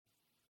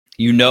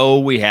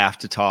We have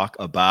to talk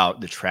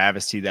about the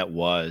travesty that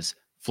was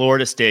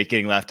Florida State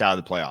getting left out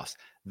of the playoffs.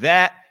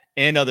 That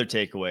and other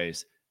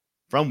takeaways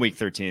from Week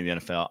 13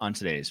 of the NFL on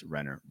today's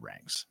Renner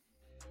Ranks.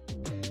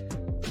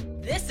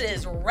 This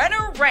is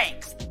Renner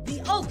Ranks,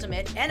 the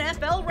ultimate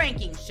NFL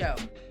ranking show.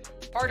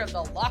 Part of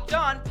the Locked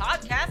On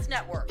Podcast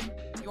Network,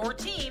 your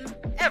team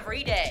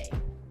every day.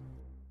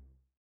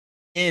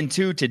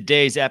 Into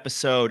today's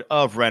episode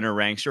of Renner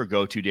Ranks, your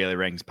go-to daily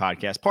rankings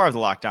podcast, part of the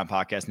Locked On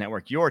Podcast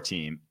Network, your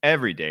team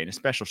every day. And a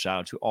special shout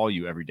out to all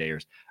you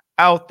everydayers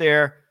out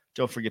there.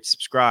 Don't forget to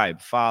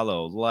subscribe,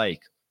 follow,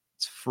 like.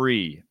 It's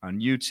free on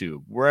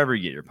YouTube, wherever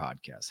you get your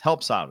podcasts.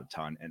 Helps out a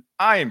ton. And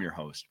I am your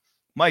host,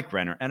 Mike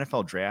Renner,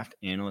 NFL draft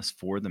analyst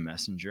for The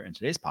Messenger. And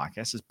today's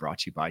podcast is brought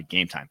to you by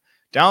Game Time.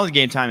 Download the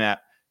Game Time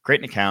app,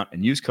 create an account,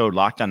 and use code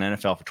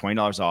LOCKEDONNFL for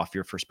 $20 off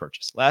your first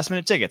purchase.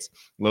 Last-minute tickets,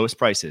 lowest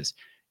prices,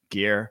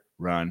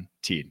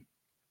 guaranteed.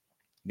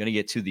 I'm going to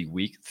get to the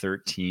Week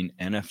 13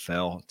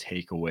 NFL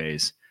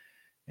takeaways.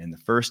 And the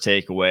first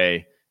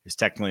takeaway is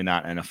technically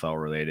not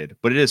NFL related,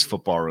 but it is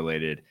football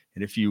related.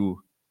 And if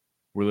you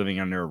were living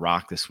under a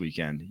rock this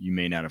weekend, you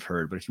may not have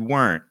heard. But if you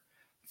weren't,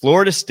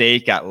 Florida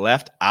State got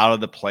left out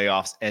of the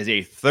playoffs as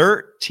a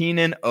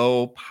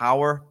 13-0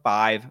 Power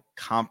 5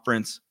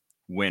 conference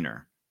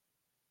winner.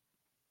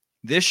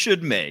 This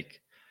should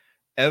make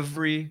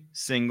every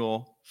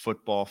single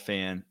football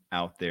fan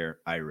out there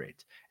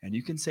irate. And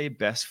you can say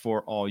best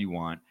four all you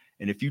want.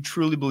 And if you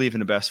truly believe in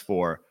the best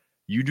four,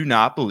 you do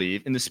not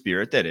believe in the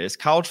spirit that is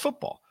college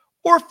football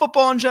or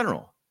football in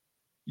general.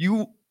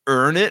 You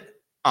earn it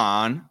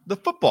on the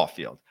football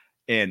field.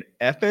 And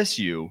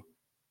FSU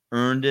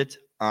earned it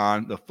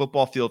on the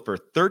football field for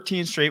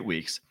 13 straight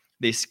weeks.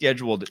 They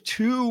scheduled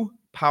 2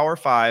 Power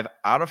 5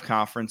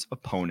 out-of-conference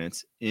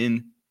opponents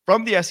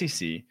from the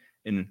SEC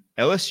in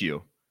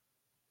LSU,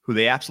 who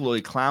they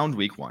absolutely clowned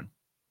week 1.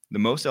 The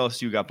most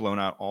LSU got blown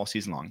out all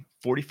season long,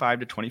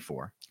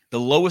 45-24. The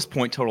lowest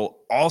point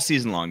total all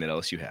season long that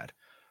LSU had.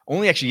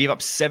 Only actually gave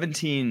up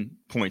 17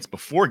 points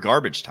before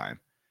garbage time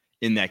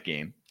in that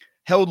game.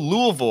 Held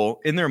Louisville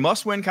in their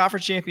must-win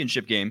conference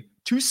championship game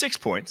to 6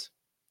 points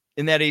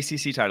in that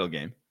ACC title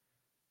game.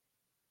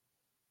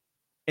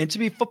 And to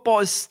me, football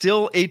is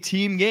still a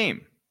team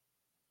game.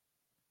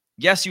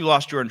 Yes, you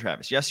lost Jordan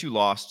Travis. Yes, you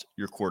lost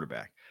your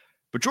quarterback.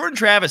 But Jordan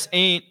Travis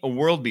ain't a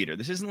world beater.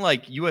 This isn't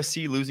like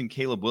USC losing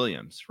Caleb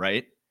Williams,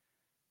 right?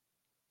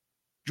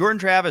 Jordan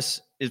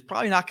Travis is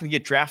probably not going to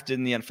get drafted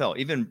in the NFL,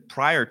 even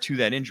prior to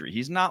that injury.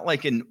 He's not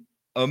like an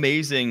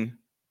amazing...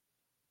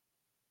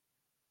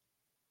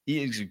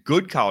 He's a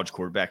good college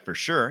quarterback for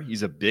sure.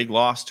 He's a big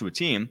loss to a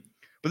team.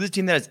 But this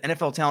team that has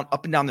NFL talent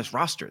up and down this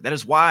roster. That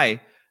is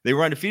why they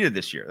were undefeated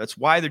this year. That's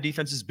why their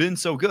defense has been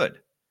so good.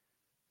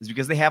 It's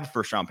because they have a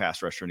first-round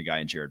pass rusher and a guy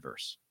in Jared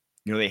Verse.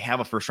 They have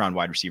a first-round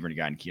wide receiver and a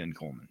guy in Keelan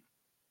Coleman.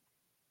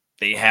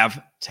 They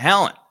have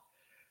talent.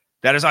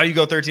 That is how you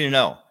go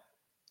 13-0.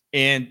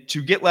 And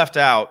to get left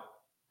out,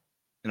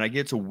 and I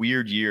get it's a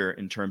weird year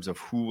in terms of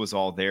who was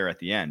all there at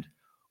the end,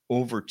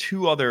 over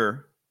 2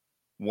 other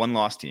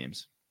one-loss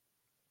teams,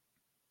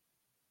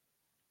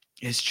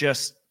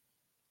 it's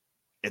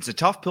a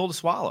tough pill to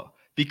swallow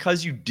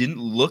because you didn't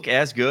look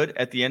as good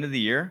at the end of the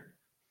year.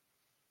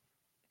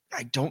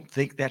 I don't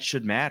think that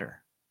should matter.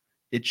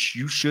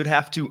 You should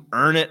have to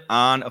earn it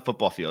on a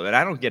football field. And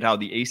I don't get how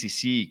the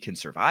ACC can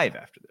survive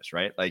after this,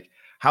 right? Like,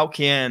 how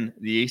can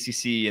the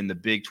ACC and the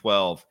Big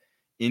 12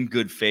 in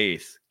good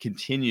faith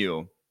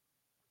continue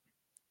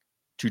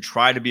to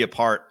try to be a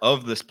part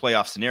of this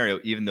playoff scenario,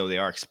 even though they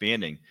are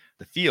expanding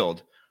the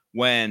field,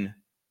 when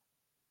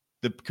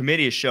the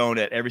committee has shown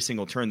at every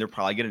single turn they're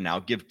probably going to now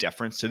give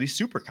deference to these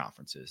super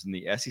conferences and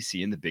the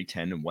SEC and the Big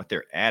Ten and what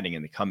they're adding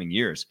in the coming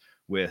years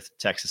with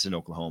Texas and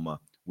Oklahoma,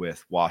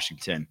 with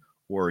Washington,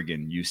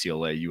 Oregon,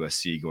 UCLA,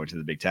 USC going to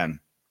the Big Ten.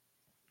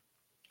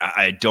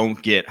 I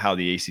don't get how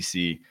the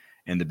ACC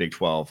and the Big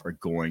 12 are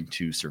going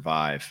to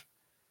survive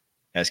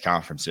as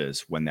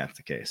conferences when that's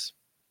the case.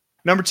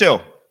 Number 2,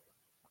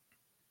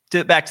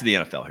 back to the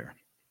NFL here.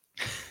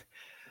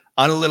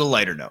 On a little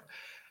lighter note,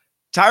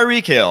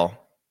 Tyreek Hill,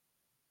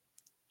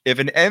 if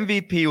an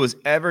MVP was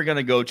ever going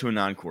to go to a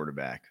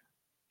non-quarterback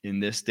in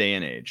this day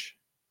and age,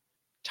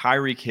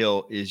 Tyreek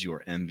Hill is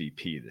your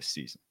MVP this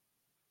season,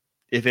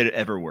 if it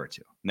ever were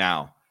to.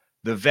 Now,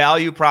 the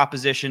value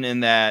proposition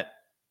in that,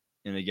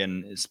 and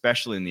again,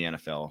 especially in the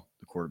NFL,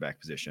 the quarterback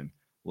position,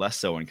 less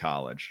so in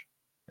college,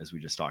 as we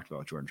just talked about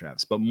with Jordan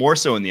Travis, but more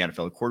so in the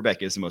NFL, the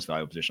quarterback is the most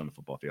valuable position on the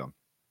football field.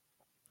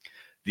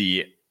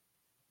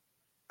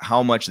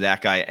 How much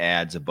that guy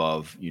adds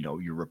above,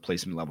 your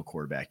replacement level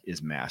quarterback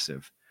is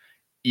massive,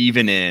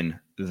 even in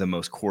the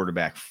most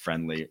quarterback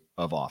friendly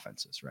of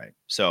offenses, right?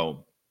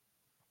 So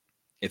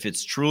if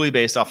it's truly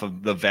based off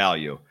of the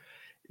value,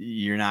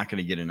 you're not going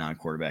to get a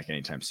non-quarterback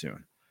anytime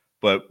soon.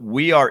 But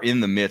we are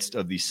in the midst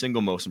of the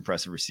single most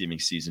impressive receiving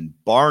season,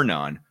 bar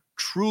none,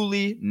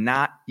 truly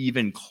not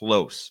even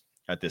close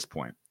at this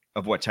point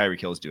of what Tyreek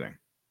Hill is doing.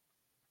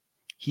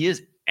 He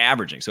is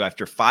averaging, so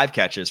after 5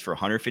 catches for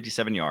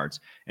 157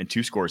 yards and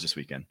 2 scores this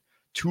weekend,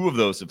 2 of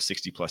those of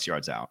 60-plus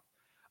yards out,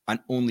 on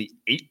only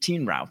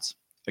 18 routes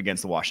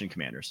against the Washington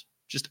Commanders.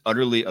 Just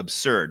utterly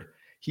absurd.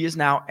 He is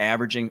now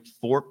averaging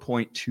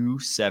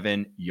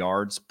 4.27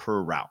 yards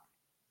per route.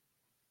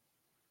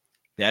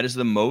 That is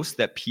the most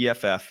that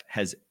PFF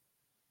has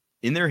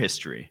in their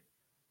history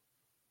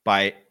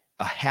by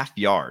a half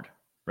yard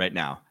right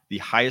now, the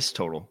highest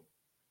total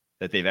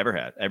that they've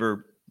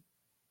ever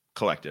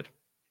collected.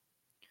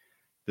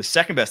 The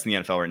second best in the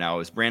NFL right now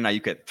is Brandon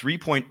Ayuk at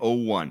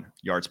 3.01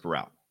 yards per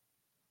route.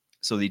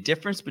 So the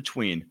difference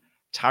between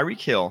Tyreek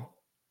Hill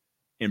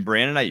and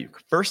Brandon Ayuk,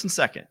 first and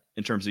second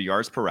in terms of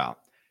yards per route,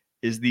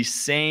 is the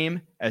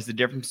same as the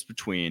difference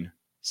between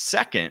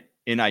second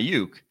in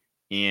Ayuk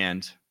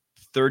and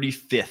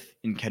 35th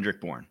in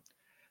Kendrick Bourne.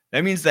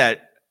 That means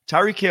that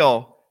Tyreek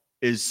Hill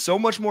is so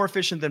much more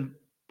efficient than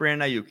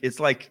Brandon Ayuk. It's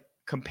like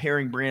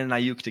comparing Brandon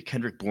Ayuk to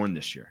Kendrick Bourne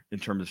this year in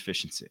terms of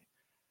efficiency.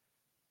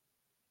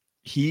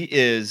 He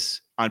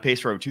is on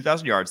pace for over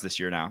 2,000 yards this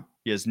year now.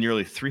 He has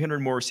nearly 300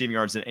 more receiving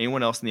yards than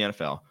anyone else in the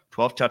NFL.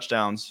 12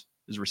 touchdowns.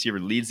 His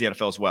receiver leads the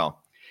NFL as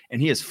well. And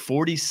he is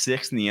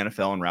 46th in the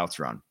NFL in routes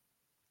run.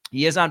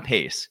 He is on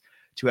pace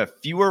to have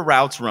fewer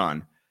routes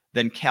run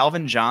than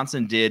Calvin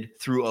Johnson did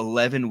through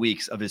 11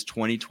 weeks of his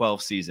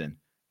 2012 season,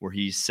 where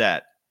he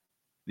set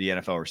the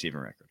NFL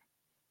receiving record.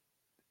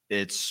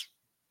 It's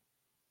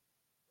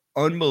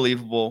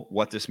unbelievable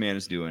what this man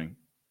is doing.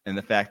 And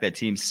the fact that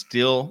teams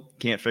still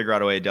can't figure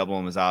out a way to double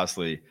him is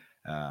obviously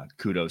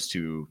kudos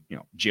to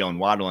Jalen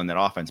Waddle in that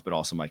offense, but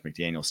also Mike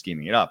McDaniel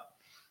scheming it up.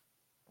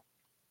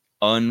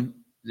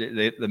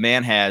 The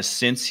man has,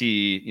 since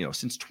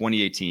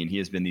 2018, he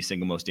has been the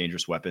single most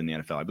dangerous weapon in the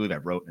NFL. I believe I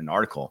wrote an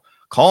article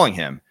calling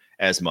him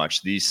as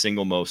much the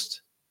single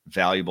most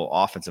valuable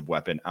offensive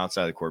weapon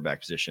outside of the quarterback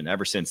position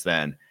ever since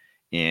then.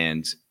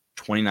 And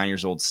 29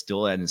 years old,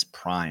 still at his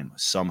prime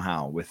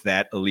somehow with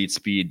that elite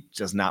speed,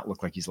 does not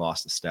look like he's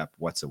lost a step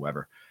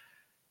whatsoever.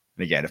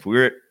 And again,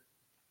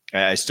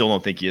 I still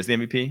don't think he is the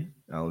MVP.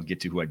 I'll get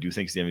to who I do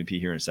think is the MVP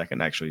here in a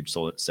second. I actually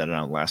said it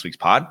on last week's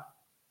pod.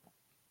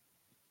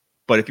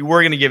 But if you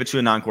were going to give it to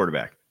a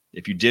non-quarterback,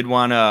 if you did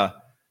want to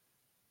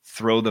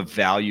throw the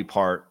value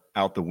part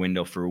out the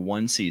window for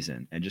one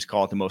season and just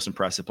call it the most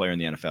impressive player in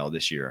the NFL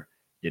this year,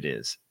 it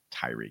is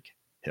Tyreek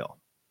Hill.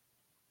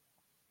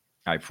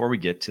 All right, before we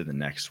get to the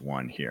next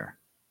one here,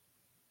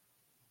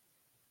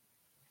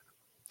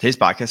 today's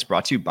podcast is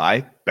brought to you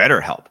by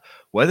BetterHelp.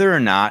 Whether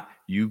or not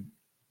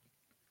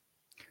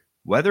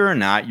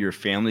your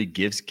family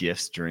gives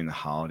gifts during the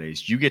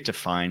holidays, you get to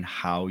find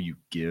how you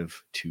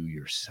give to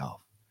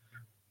yourself.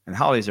 And the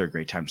holidays are a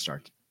great time to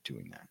start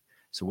doing that.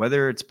 So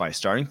whether it's by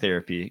starting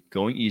therapy,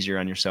 going easier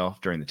on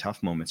yourself during the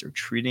tough moments, or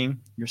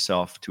treating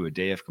yourself to a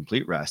day of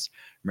complete rest,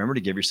 remember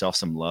to give yourself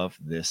some love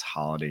this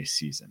holiday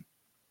season.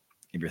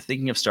 If you're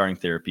thinking of starting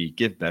therapy,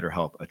 give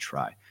BetterHelp a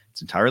try.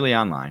 It's entirely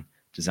online,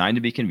 designed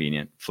to be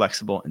convenient,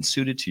 flexible, and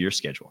suited to your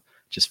schedule.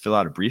 Just fill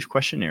out a brief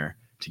questionnaire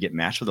to get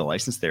matched with a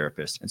licensed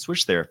therapist and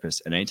switch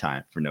therapists at any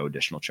time for no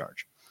additional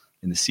charge.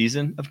 In the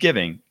season of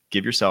giving,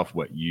 give yourself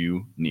what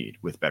you need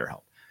with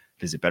BetterHelp.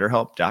 Visit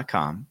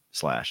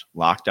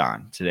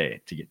BetterHelp.com/lockedon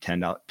today to get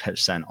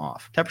 10%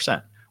 off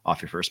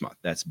your first month.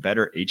 That's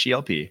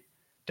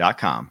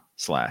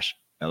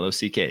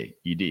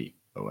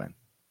BetterHelp.com/LOCKEDON.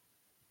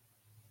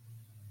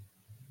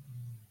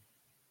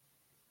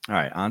 All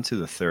right, on to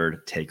the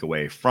third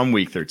takeaway from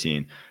Week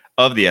 13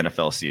 of the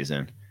NFL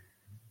season.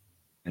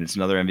 And it's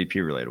another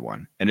MVP-related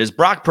one. And as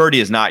Brock Purdy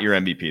is not your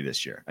MVP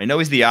this year. I know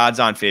he's the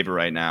odds-on favorite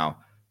right now.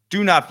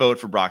 Do not vote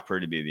for Brock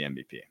Purdy to be the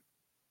MVP.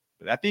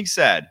 But that being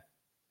said,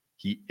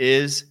 he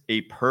is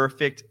a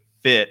perfect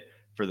fit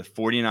for the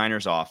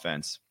 49ers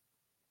offense.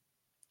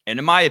 And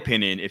in my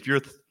opinion, if you're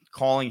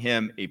calling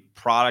him a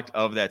product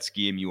of that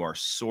scheme, you are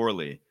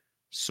sorely,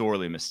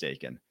 sorely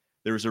mistaken.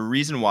 There was a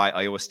reason why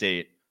Iowa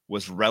State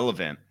was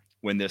relevant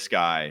when this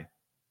guy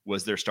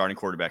was their starting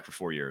quarterback for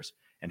 4 years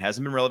and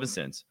hasn't been relevant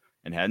since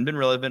and hadn't been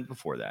relevant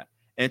before that.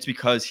 And it's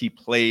because he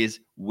plays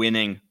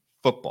winning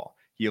football.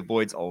 He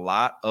avoids a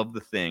lot of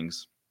the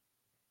things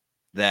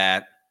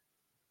that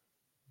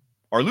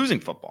are losing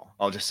football.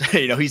 I'll just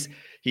say,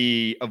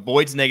 he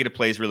avoids negative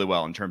plays really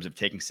well in terms of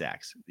taking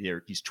sacks.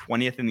 He's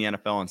 20th in the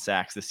NFL in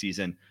sacks this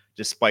season,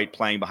 despite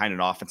playing behind an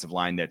offensive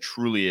line that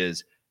truly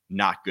is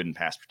not good in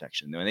pass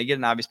protection. When they get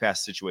in obvious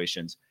pass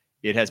situations,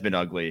 it has been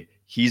ugly.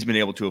 He's been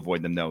able to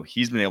avoid them, though.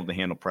 He's been able to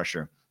handle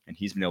pressure, and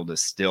he's been able to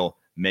still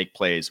make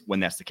plays when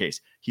that's the case.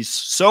 He's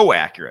so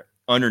accurate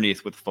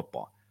underneath with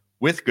football,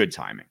 with good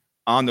timing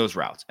on those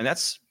routes. And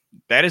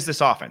that is this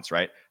offense,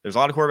 right? There's a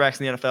lot of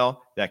quarterbacks in the NFL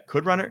that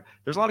could run it.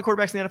 There's a lot of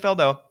quarterbacks in the NFL,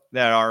 though,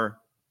 that are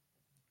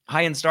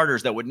high-end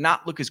starters that would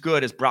not look as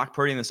good as Brock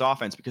Purdy in this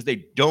offense because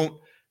they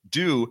don't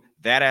do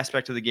that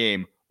aspect of the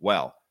game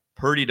well.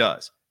 Purdy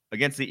does.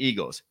 Against the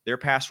Eagles, their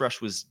pass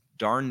rush was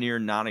darn near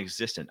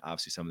non-existent.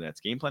 Obviously, some of that's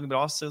game planning, but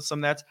also some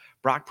of that's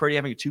Brock Purdy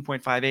having a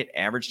 2.58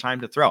 average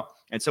time to throw.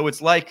 And so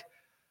it's like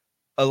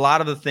a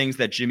lot of the things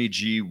that Jimmy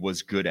G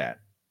was good at.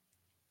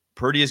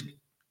 Purdy is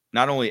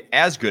not only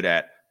as good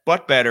at,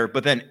 but better,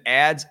 but then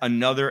adds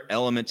another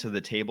element to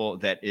the table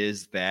that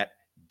is that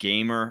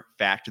gamer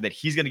factor that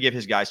he's going to give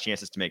his guys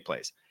chances to make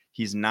plays.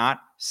 He's not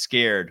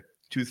scared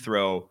to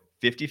throw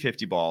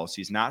 50-50 balls.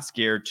 He's not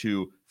scared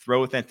to throw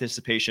with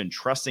anticipation,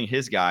 trusting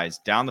his guys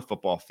down the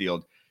football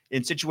field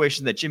in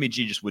situations that Jimmy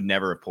G just would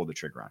never have pulled the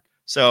trigger on.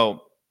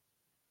 So,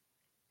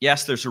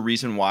 yes, there's a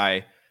reason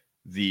why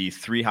the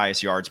 3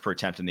 highest yards per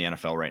attempt in the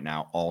NFL right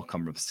now all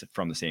come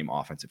from the same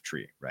offensive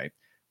tree, right?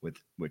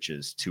 Which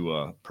is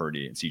Tua,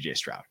 Purdy, and CJ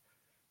Stroud.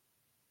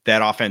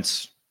 That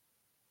offense,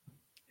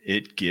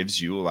 it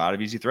gives you a lot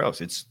of easy throws.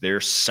 It's their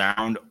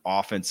sound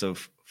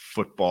offensive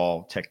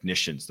football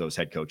technicians, those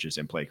head coaches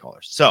and play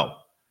callers. So,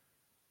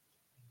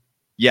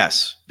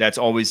 yes,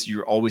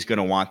 you're always going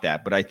to want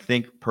that. But I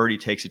think Purdy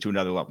takes it to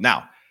another level.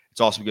 Now, it's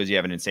also because you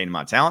have an insane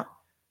amount of talent.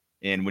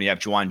 And when you have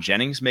Juwan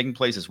Jennings making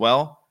plays as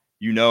well,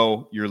 you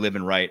know you're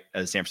living right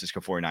as San Francisco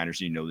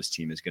 49ers. You know this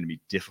team is going to be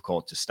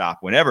difficult to stop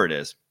whenever it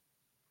is.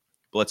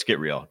 But let's get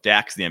real.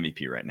 Dak's the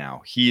MVP right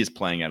now. He is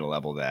playing at a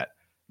level that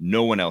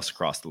no one else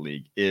across the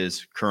league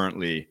is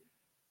currently.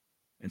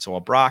 And so while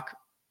Brock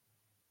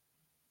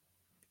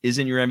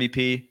isn't your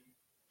MVP,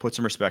 put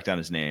some respect on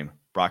his name.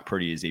 Brock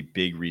Purdy is a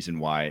big reason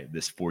why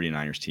this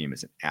 49ers team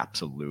is an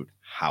absolute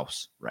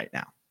house right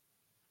now.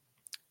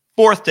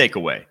 4th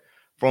takeaway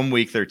from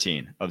week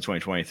 13 of the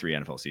 2023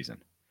 NFL season.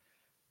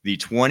 The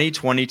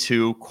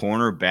 2022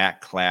 cornerback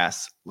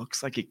class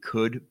looks like it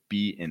could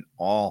be an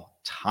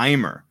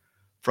all-timer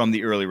from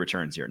the early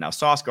returns here. Now,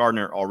 Sauce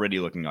Gardner already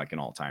looking like an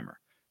all-timer.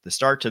 The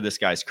start to this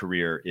guy's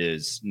career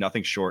is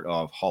nothing short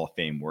of Hall of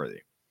Fame worthy.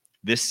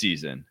 This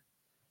season,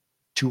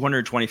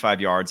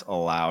 225 yards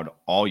allowed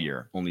all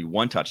year, only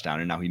 1 touchdown,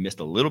 and now he missed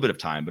a little bit of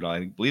time, but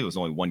I believe it was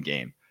only 1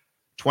 game.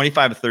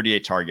 25 of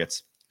 38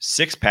 targets,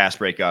 6 pass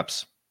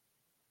breakups.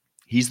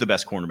 He's the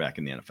best cornerback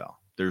in the NFL.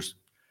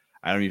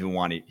 I don't even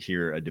want to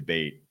hear a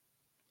debate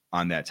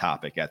on that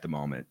topic at the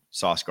moment.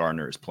 Sauce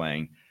Gardner is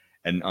playing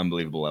at an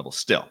unbelievable level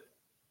still.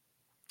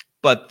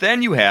 But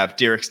then you have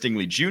Derek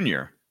Stingley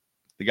Jr.,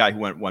 the guy who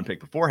went 1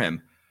 pick before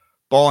him,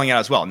 balling out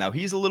as well. Now,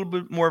 he's a little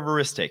bit more of a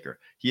risk taker.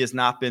 He has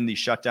not been the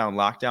shutdown,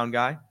 lockdown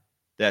guy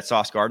that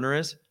Sauce Gardner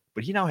is,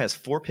 but he now has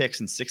 4 picks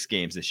in 6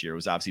 games this year.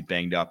 Was obviously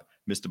banged up,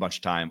 missed a bunch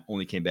of time,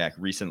 only came back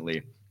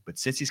recently. But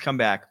since he's come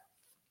back,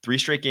 3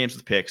 straight games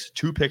with picks,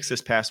 2 picks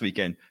this past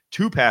weekend,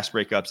 2 pass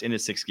breakups in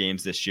his 6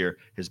 games this year.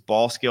 His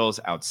ball skills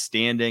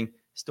outstanding.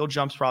 Still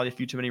jumps probably a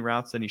few too many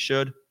routes than he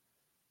should.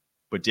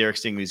 But Derek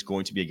Stingley is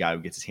going to be a guy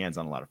who gets his hands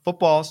on a lot of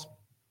footballs.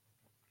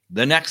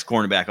 The next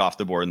cornerback off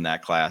the board in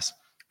that class,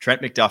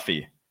 Trent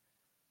McDuffie.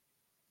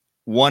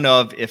 One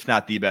of, if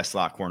not the best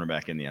slot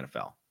cornerback in the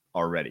NFL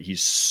already.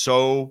 He's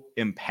so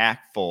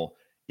impactful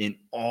in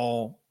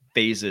all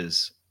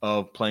phases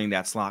of playing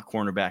that slot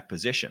cornerback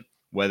position,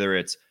 whether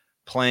it's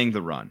playing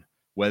the run,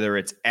 whether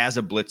it's as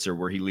a blitzer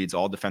where he leads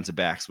all defensive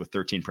backs with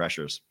 13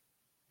 pressures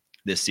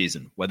this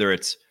season, whether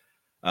it's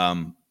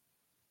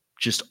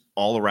just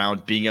all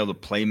around being able to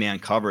play man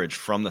coverage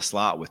from the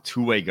slot with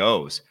 2-way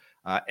goes,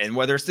 and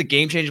whether it's the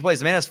game-changing plays.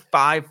 The man has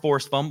 5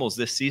 forced fumbles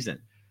this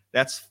season.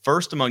 That's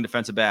first among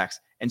defensive backs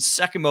and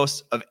second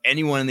most of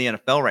anyone in the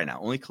NFL right now.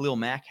 Only Khalil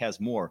Mack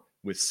has more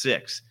with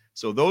 6.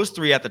 So those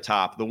 3 at the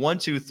top, the 1,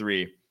 2,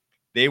 3,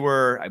 they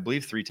were, I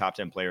believe, 3 top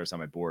 10 players on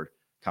my board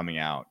coming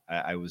out.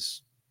 I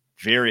was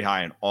very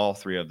high on all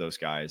 3 of those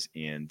guys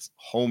and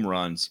home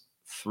runs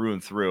through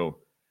and through.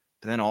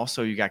 But then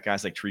also you got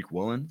guys like Tariq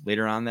Woolen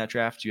later on in that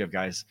draft. You have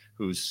guys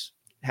who's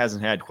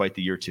hasn't had quite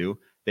the year 2.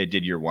 They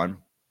did year 1.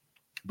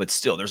 But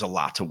still, there's a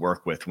lot to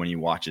work with when you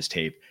watch his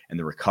tape and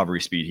the recovery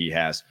speed he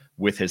has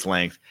with his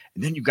length.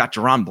 And then you've got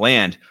Deron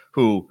Bland,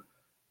 who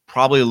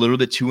probably a little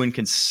bit too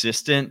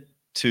inconsistent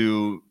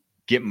to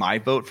get my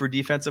vote for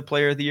Defensive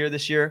Player of the Year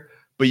this year.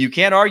 But you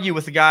can't argue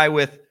with the guy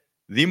with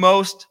the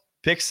most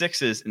pick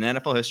sixes in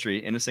NFL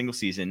history in a single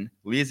season.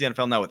 Leads the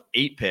NFL now with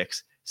 8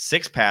 picks,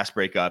 6 pass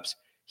breakups.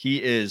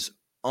 He is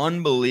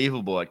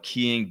unbelievable at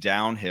keying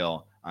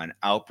downhill on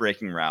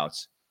out-breaking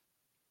routes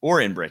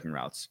or in-breaking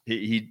routes.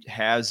 He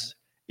has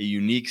a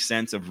unique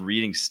sense of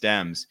reading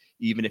stems,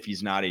 even if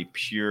he's not a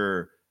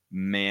pure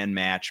man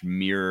match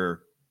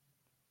mirror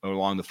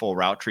along the full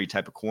route tree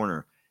type of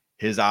corner.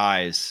 His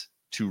eyes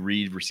to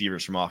read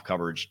receivers from off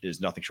coverage is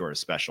nothing short of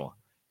special.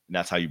 And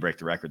that's how you break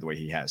the record the way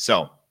he has.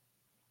 So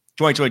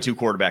 2022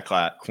 cornerback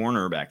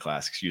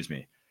class,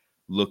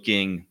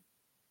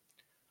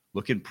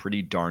 looking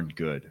pretty darn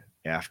good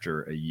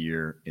after a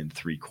year and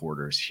 3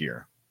 quarters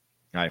here.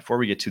 All right, before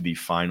we get to the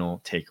final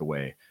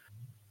takeaway,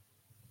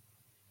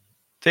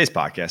 today's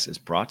podcast is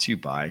brought to you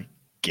by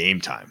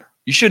Game Time.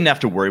 You shouldn't have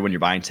to worry when you're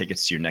buying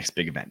tickets to your next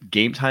big event.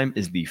 Game Time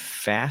is the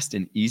fast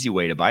and easy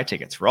way to buy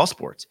tickets for all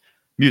sports,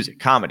 music,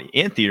 comedy,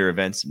 and theater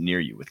events near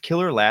you. With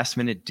killer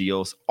last-minute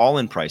deals,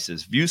 all-in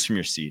prices, views from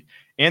your seat,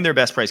 and their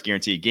best price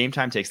guarantee, Game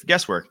Time takes the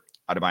guesswork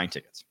out of buying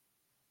tickets.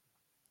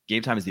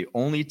 Game Time is the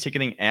only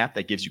ticketing app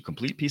that gives you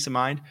complete peace of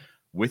mind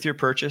with your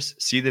purchase.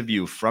 See the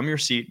view from your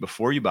seat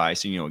before you buy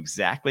so you know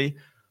exactly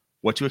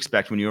what to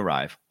expect when you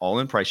arrive.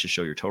 All-in prices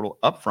show your total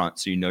up front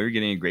so you know you're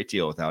getting a great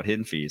deal without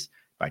hidden fees.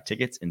 Buy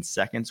tickets in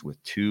seconds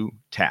with 2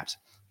 taps.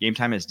 Game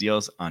Time has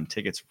deals on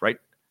tickets right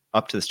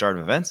up to the start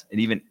of events and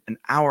even an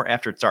hour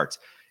after it starts.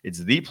 It's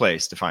the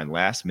place to find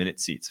last-minute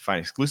seats, find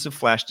exclusive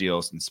flash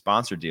deals and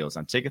sponsored deals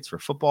on tickets for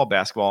football,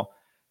 basketball,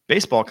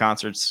 baseball,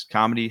 concerts,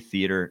 comedy,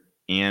 theater,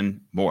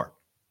 and more.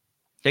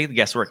 Take the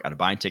guesswork out of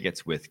buying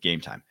tickets with Game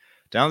Time.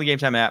 Download the Game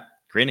Time app,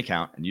 create an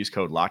account, and use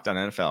code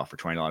LOCKEDONNFL for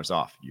 $20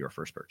 off your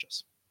first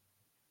purchase.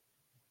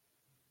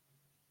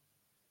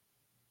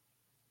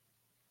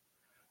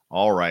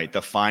 All right,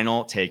 the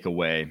final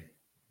takeaway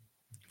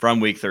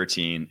from Week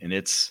 13, and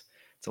it's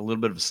a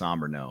little bit of a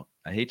somber note.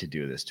 I hate to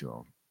do this to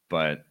him,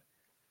 but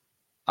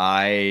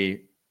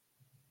I,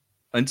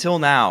 until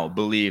now,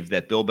 believed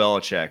that Bill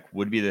Belichick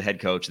would be the head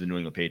coach of the New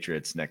England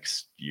Patriots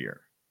next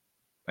year.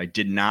 I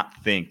did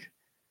not think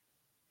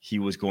he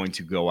was going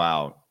to go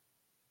out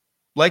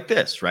like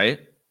this, right?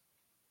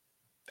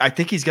 I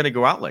think he's going to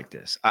go out like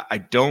this. I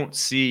don't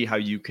see how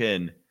you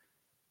can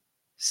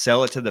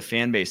sell it to the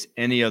fan base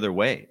any other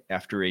way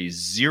after a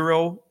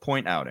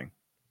 0-point outing,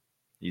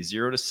 a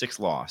 0-6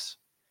 loss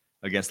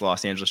against the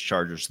Los Angeles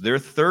Chargers, their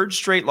third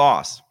straight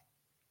loss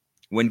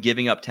when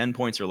giving up 10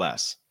 points or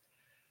less.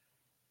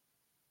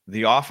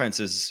 The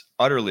offense is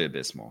utterly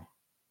abysmal,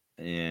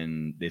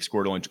 and they've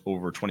scored only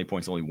over 20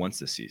 points only once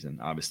this season.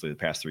 Obviously, the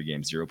past 3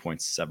 games, 0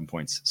 points, 7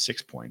 points,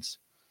 6 points.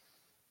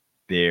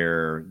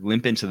 They're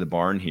limp into the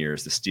barn here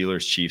as the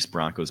Steelers, Chiefs,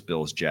 Broncos,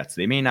 Bills, Jets.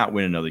 They may not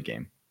win another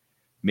game.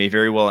 May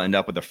very well end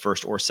up with the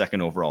first or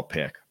second overall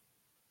pick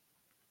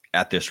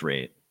at this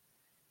rate,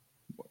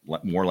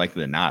 more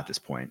likely than not at this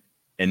point,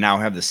 and now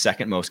have the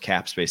second most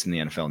cap space in the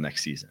NFL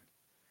next season.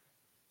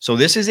 So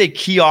this is a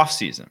key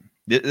offseason.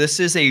 This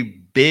is a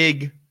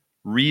big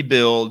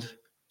rebuild,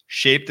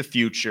 shape the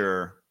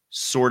future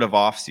sort of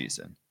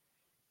offseason.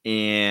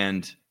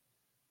 And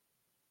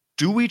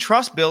do we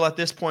trust Bill at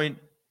this point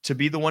to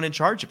be the one in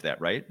charge of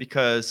that, right?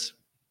 Because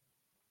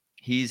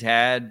he's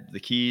had the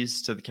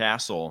keys to the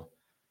castle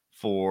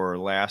for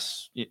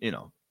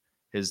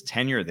his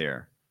tenure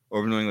there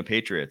over New England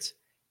Patriots.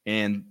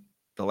 And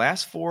the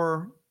last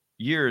 4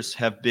 years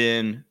have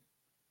been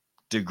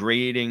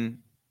degrading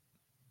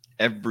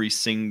every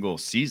single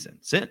season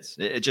since.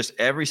 It just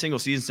every single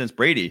season since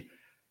Brady,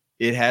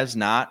 it has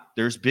not,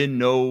 there's been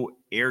no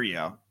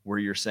area where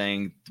you're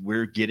saying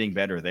we're getting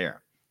better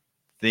there.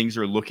 Things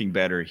are looking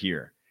better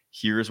here.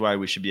 Here's why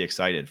we should be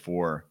excited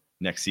for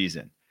next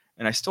season.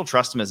 And I still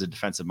trust him as a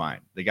defensive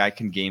mind. The guy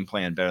can game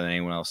plan better than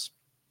anyone else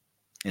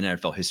in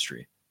NFL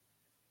history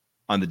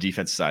on the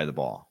defensive side of the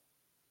ball.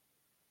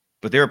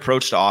 But their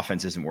approach to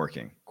offense isn't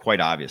working,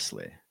 quite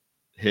obviously.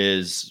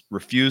 His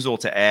refusal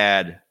to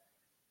add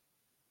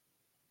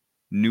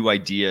new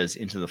ideas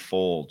into the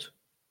fold,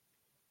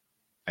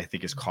 I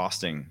think, is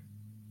costing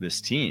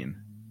this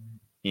team.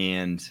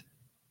 And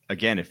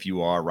again, if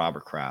you are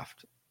Robert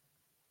Kraft,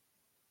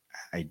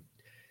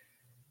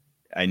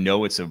 I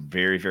know it's a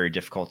very, very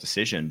difficult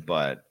decision,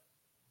 but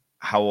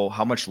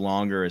how much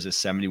longer is a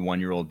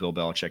 71-year-old Bill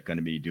Belichick going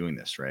to be doing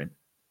this, right?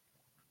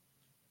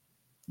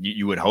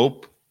 You would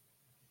hope,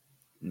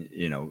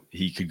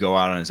 he could go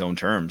out on his own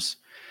terms.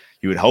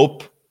 You would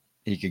hope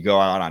he could go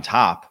out on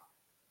top.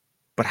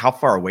 But how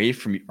far away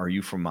are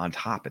you from on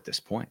top at this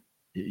point?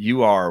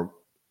 You are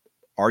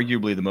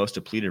arguably the most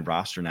depleted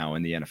roster now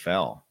in the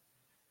NFL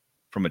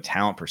from a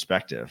talent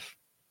perspective.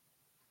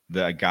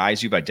 The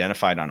guys you've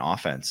identified on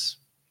offense,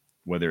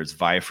 whether it's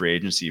via free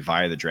agency,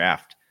 via the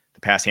draft, the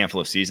past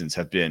handful of seasons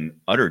have been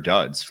utter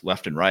duds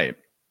left and right.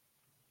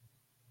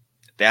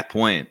 At that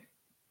point,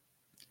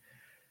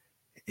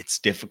 it's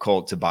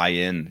difficult to buy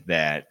in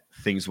that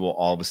things will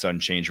all of a sudden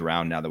change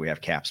around now that we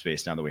have cap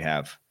space, now that we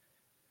have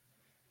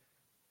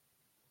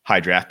high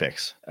draft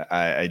picks.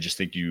 I just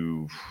think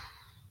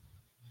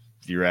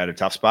you're at a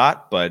tough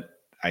spot, but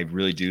I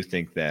really do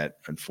think that,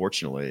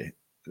 unfortunately,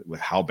 with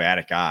how bad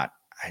it got,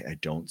 I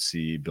don't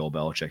see Bill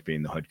Belichick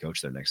being the head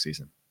coach there next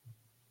season.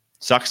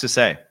 Sucks to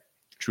say,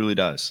 truly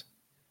does.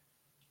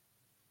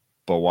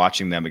 But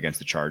watching them against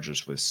the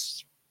Chargers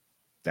was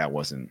not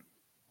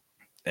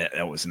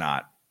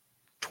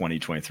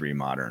 2023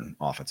 modern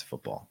offensive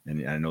football.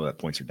 And I know that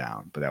points are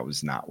down, but that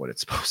was not what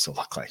it's supposed to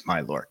look like. My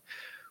Lord.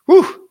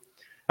 Whew.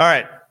 All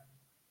right.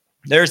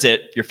 There's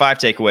it. Your 5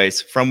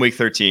 takeaways from Week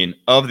 13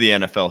 of the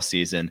NFL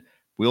season.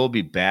 We'll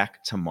be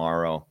back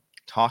tomorrow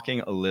talking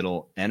a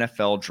little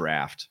NFL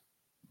draft,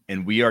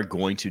 and we are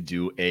going to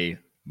do a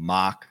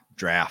mock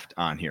draft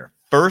on here.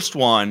 First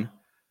one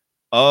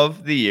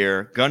of the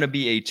year, going to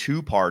be a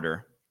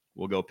 2-parter.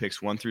 We'll go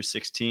picks 1 through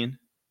 16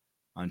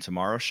 on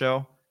tomorrow's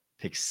show,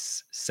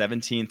 picks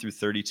 17 through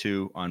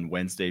 32 on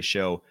Wednesday's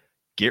show.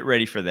 Get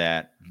ready for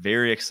that.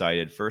 Very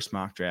excited. First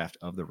mock draft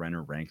of the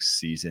Renner Ranks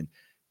season.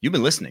 You've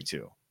been listening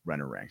to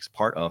Renner Ranks,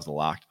 part of the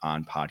Locked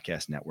On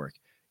Podcast Network,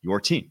 your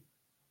team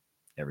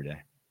every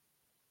day.